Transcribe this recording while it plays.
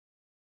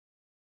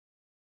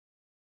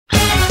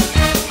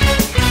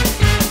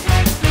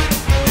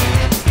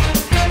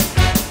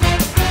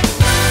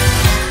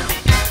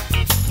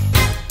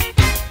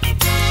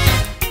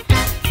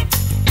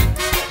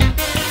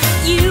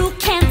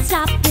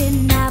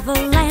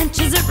avalanche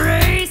as it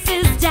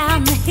races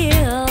down the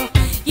hill.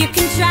 You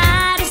can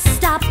try to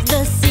stop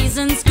the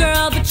seasons,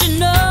 girl, but you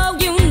know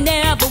you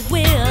never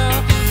will.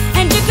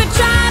 And you could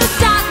try to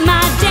stop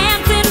my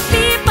dancing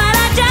feet, but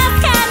I just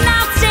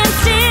cannot stand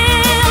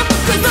still.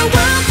 'Cause the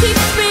world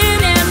keeps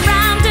spinning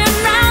round and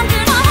round,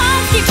 my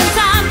heart keeping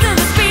time to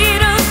the speed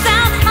of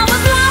sound. I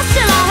was lost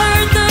till I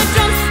heard the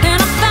drums and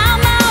I found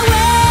my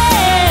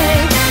way.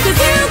 'Cause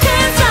you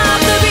can't stop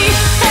the beat.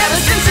 Ever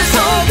since this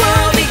whole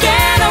world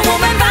began, a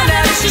woman found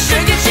out that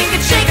she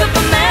could shake up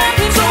a man.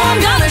 So I'm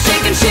gonna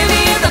shake and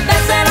shimmy at the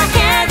best that I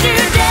can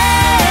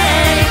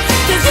today.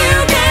 'Cause you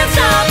can't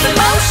stop the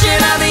motion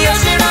of the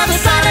ocean, of the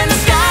sun and the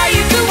sky.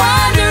 You could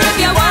wonder if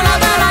you wanna,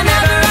 but I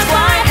never ask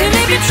why. And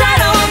if you try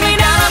to hold me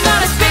down, I'm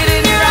gonna spit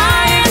in your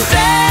eye and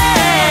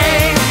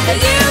say that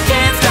you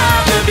can't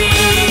stop the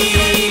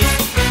beat.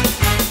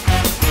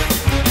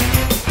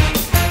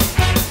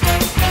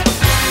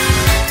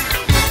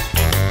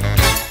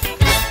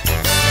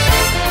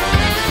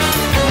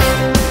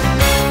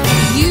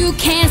 You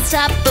can't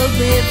stop the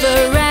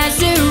river as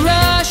it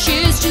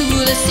rushes to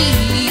the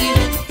sea.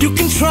 You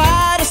can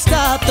try to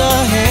stop the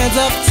hands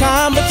of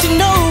time, but you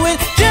know it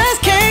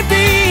just can't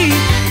be.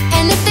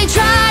 And if they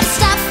try to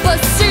stop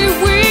us,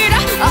 seaweed,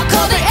 I'll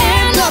call the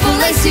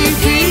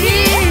NAACP.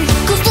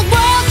 'Cause the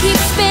world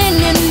keeps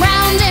spinning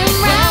round and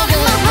round,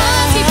 and my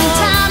heart keeping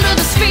time to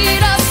the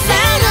speed of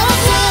sound. I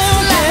was lost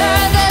till I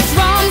heard the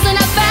drums and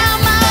I found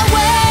my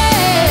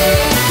way.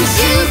 'Cause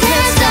you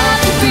can't stop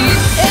the beat.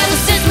 Ever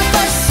since we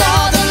first saw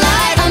the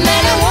light, a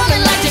man and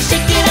woman like to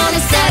shake it on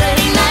a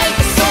Saturday night.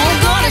 So I'm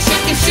gonna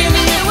shake and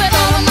shimmy it with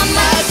all of my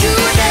might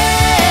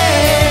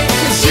today.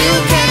 'Cause you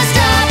can't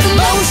stop the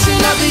motion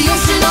of the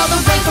ocean or the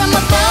rain from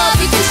above.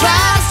 You can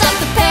try to stop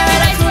the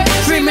paradise we're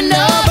dreaming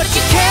of, but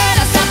you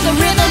cannot stop the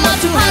rhythm of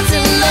two hearts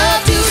in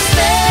love to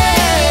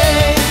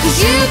stay. 'Cause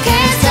you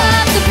can't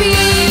stop the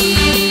beat.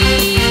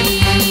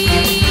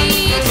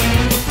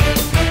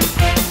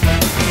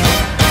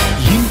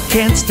 You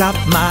can't stop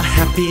my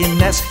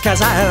happiness,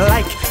 'cause I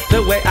like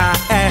the way I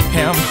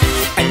am.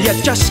 And you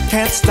just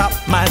can't stop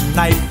my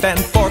knife and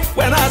fork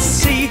when I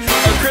see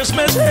a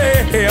Christmas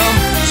ham.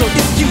 So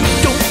if you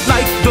don't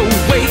like the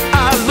way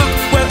I look,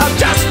 well, I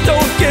just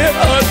don't give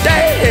a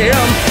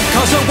damn.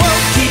 'Cause the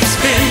world keeps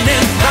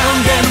spinning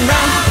round and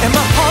round, and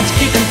my heart's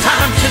keeping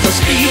time to the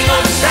speed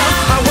of sound.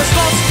 I was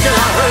lost till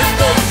I heard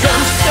the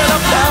drums, till I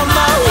found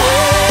my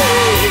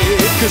way.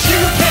 'Cause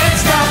you can't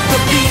stop the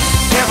beat.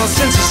 Ever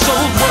since this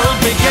old world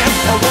began,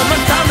 a woman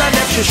found out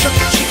if she shook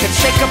it, she could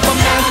shake up a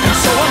man. And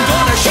so I'm going